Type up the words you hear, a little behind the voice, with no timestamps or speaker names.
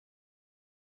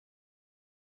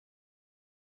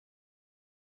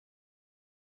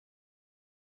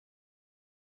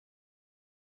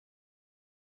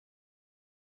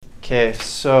Okay,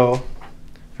 so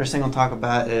first thing we'll talk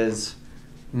about is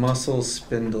muscle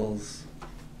spindles.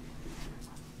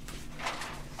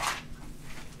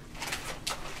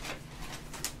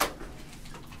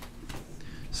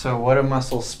 So what do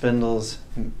muscle spindles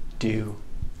do?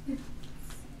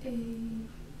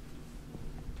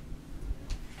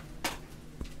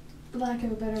 Lack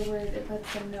of a better word, it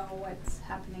lets them know what's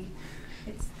happening.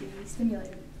 It's the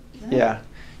stimulator. Yeah.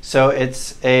 So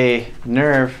it's a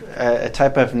nerve, a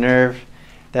type of nerve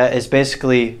that is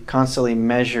basically constantly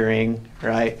measuring,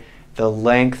 right, the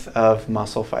length of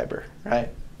muscle fiber, right?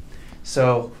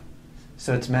 So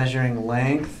it's measuring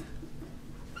length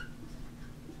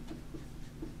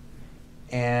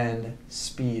and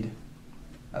speed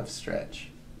of stretch.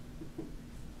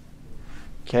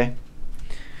 Okay?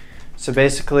 So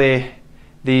basically,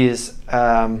 these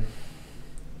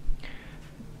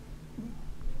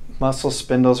muscle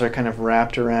spindles are kind of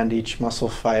wrapped around each muscle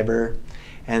fiber,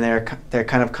 and they're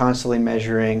kind of constantly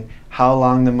measuring how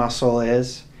long the muscle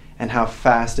is and how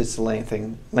fast it's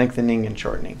lengthening and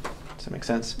shortening. Does that make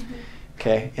sense? Mm-hmm.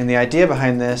 Okay, and the idea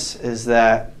behind this is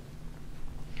that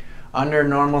under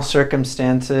normal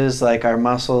circumstances, like our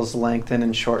muscles lengthen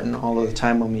and shorten all of the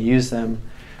time when we use them,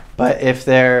 but if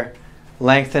they're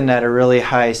lengthened at a really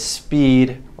high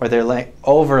speed or they're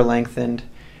over lengthened,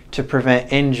 to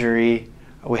prevent injury,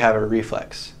 we have a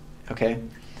reflex, okay?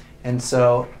 And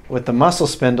so with the muscle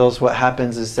spindles, what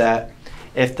happens is that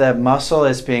if the muscle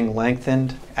is being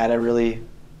lengthened at a really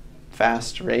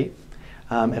fast rate,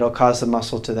 it'll cause the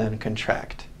muscle to then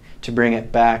contract, to bring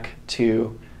it back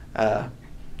to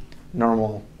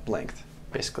normal length,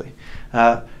 basically.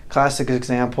 Classic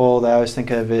example that I always think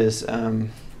of is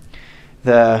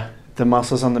the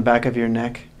muscles on the back of your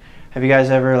neck. Have you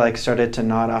guys ever like started to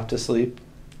nod off to sleep?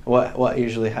 What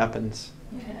usually happens?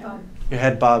 Your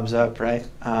head bobs up, right?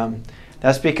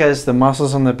 That's because the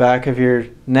muscles on the back of your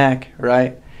neck,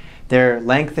 right, they're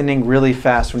lengthening really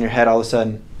fast when your head all of a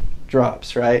sudden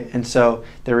drops, right? And so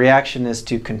the reaction is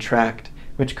to contract,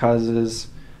 which causes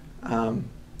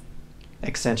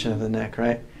extension of the neck,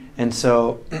 right? And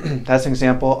so that's an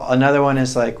example. Another one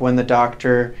is like when the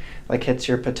doctor like hits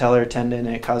your patellar tendon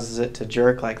and it causes it to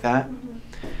jerk like that. Mm-hmm.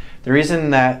 The reason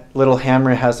that little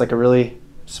hammer has like a really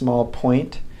small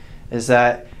point is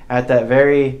that at that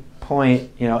very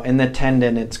point, you know, in the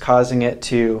tendon, it's causing it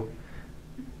to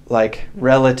like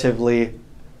relatively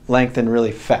lengthen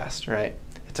really fast, right?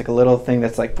 It's like a little thing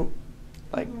that's like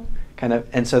kind of,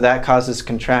 and so that causes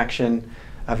contraction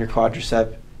of your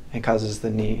quadricep and causes the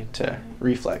knee to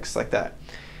reflex like that.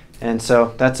 And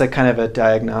so that's a kind of a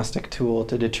diagnostic tool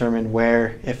to determine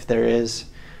where, if there is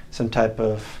some type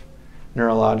of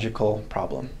neurological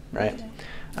problem, right?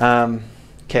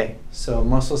 Okay, so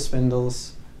muscle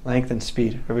spindles, length and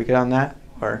speed. Are we good on that?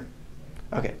 Or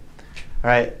okay. All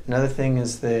right, another thing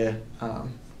is the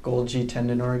Golgi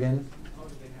tendon organ.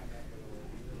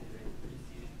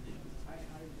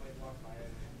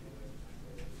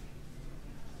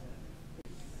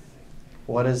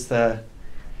 What is the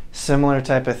similar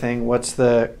type of thing? What's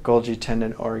the Golgi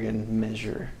tendon organ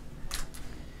measure?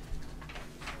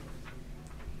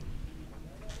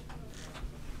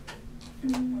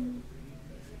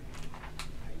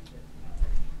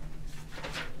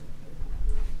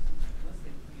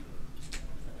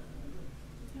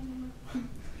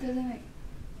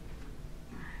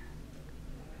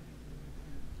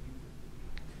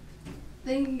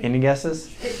 Any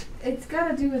guesses? It's got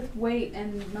to do with weight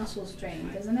and muscle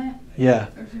strain, doesn't it? Yeah.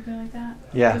 Or something like that?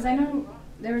 Yeah. Because I know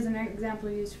there was an example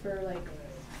used for like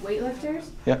weightlifters.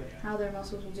 Yep. How their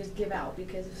muscles will just give out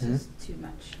because it's just too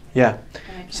much. Yeah.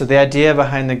 So the idea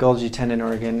behind the Golgi tendon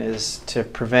organ is to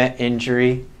prevent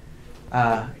injury.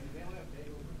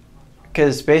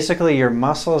 Because basically your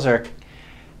muscles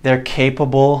they're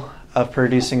capable of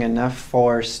producing enough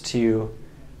force to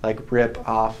like rip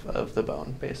off of the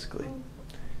bone, basically.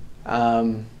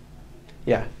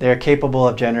 Yeah, they're capable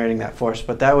of generating that force,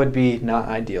 but that would be not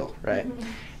ideal, right? Mm-hmm.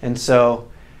 And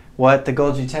so what the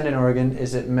Golgi tendon organ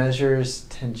is, it measures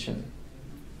tension.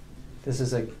 This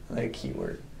is a key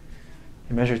word.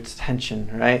 It measures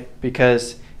tension, right?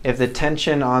 Because if the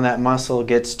tension on that muscle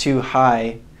gets too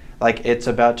high, like it's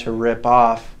about to rip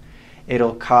off,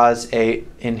 it'll cause a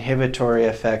inhibitory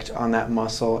effect on that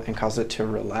muscle and cause it to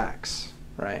relax,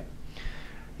 right?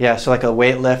 Yeah, so like a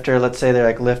weightlifter, let's say they're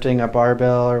like lifting a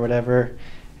barbell or whatever,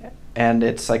 and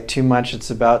it's like too much, it's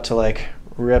about to like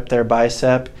rip their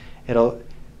bicep, the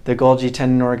Golgi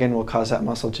tendon organ will cause that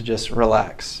muscle to just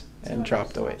relax and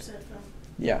drop the weight.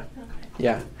 Yeah, okay.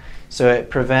 Yeah. So it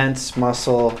prevents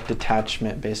muscle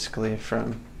detachment basically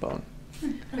from bone.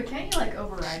 But can't you like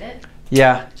override it?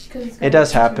 Yeah, 'Cause it's it gotta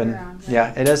does turn happen. around, right?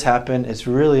 Yeah, it does happen. It's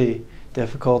really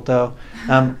difficult though.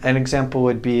 An example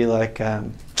would be like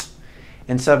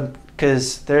in some,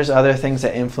 because there's other things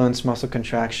that influence muscle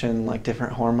contraction, like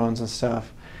different hormones and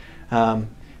stuff.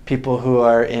 People who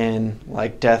are in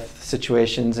like death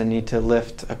situations and need to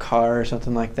lift a car or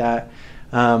something like that,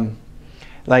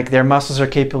 like their muscles are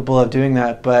capable of doing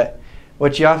that, but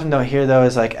what you often don't hear though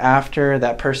is like after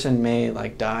that person may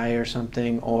like die or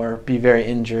something or be very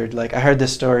injured. Like I heard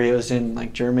this story, it was in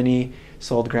like Germany,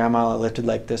 this old grandma that lifted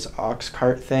like this ox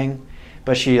cart thing,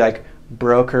 but she like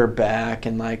broke her back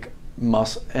and like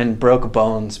muscle and broke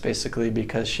bones basically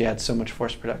because she had so much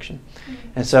force production.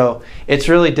 And so it's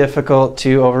really difficult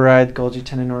to override Golgi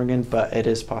tendon organ, but it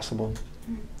is possible.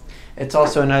 It's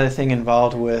also another thing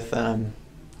involved with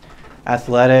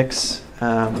athletics,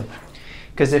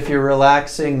 because if you're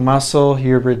relaxing muscle,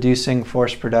 you're reducing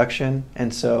force production.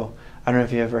 And so I don't know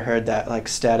if you ever heard that like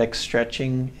static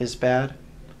stretching is bad.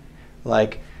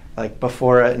 Like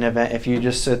before an event, if you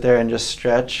just sit there and just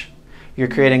stretch, you're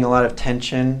creating a lot of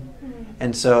tension.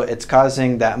 And so it's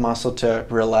causing that muscle to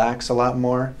relax a lot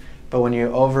more. But when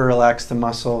you over relax the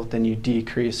muscle, then you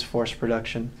decrease force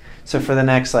production. So for the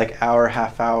next like hour,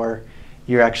 half hour,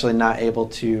 you're actually not able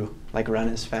to like run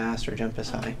as fast or jump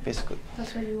as high, basically.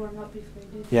 That's why you warm up before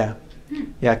you do. Yeah.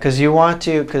 Yeah, because you want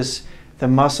to, because the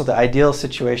muscle, the ideal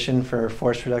situation for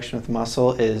force production with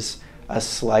muscle is a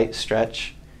slight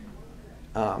stretch.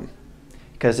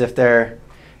 Because if they're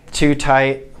too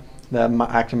tight, the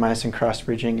actin myosin cross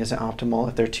bridging isn't optimal.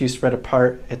 If they're too spread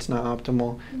apart, it's not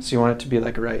optimal. So you want it to be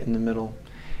like right in the middle.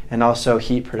 And also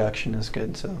heat production is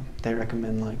good, so they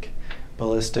recommend like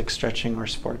ballistic stretching or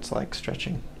sports like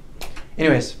stretching.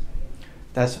 Anyways,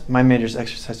 that's my major is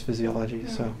exercise physiology,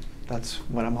 so that's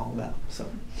what I'm all about. So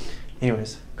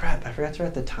anyways, crap, I forgot to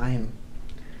write the time.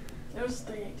 It was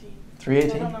 3:18.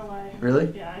 3:18? I don't know why.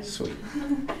 Really? Yeah. Sweet.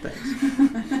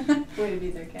 Thanks. Way to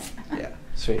be there, Kat. Yeah,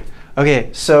 sweet. Okay,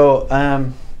 so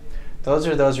those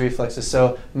are those reflexes.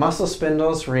 So muscle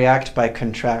spindles react by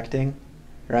contracting,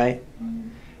 right?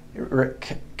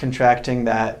 Contracting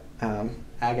that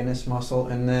agonist muscle,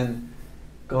 and then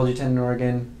Golgi tendon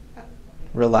organ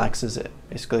relaxes it,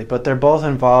 basically. But they're both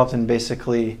involved in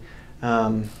basically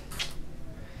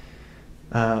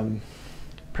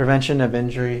prevention of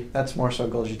injury. That's more so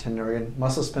Golgi tendon organ.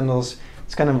 Muscle spindles,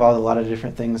 it's kind of involved a lot of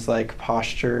different things like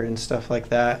posture and stuff like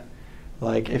that.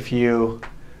 Like if you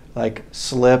like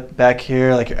slip back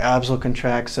here, like your abs will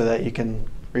contract so that you can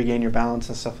regain your balance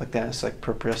and stuff like that. It's like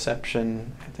proprioception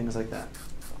and things like that.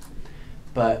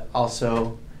 But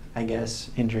also, I guess,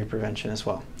 injury prevention as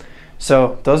well.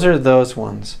 So those are those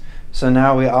ones. So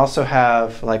now we also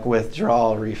have like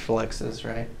withdrawal reflexes,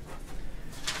 right?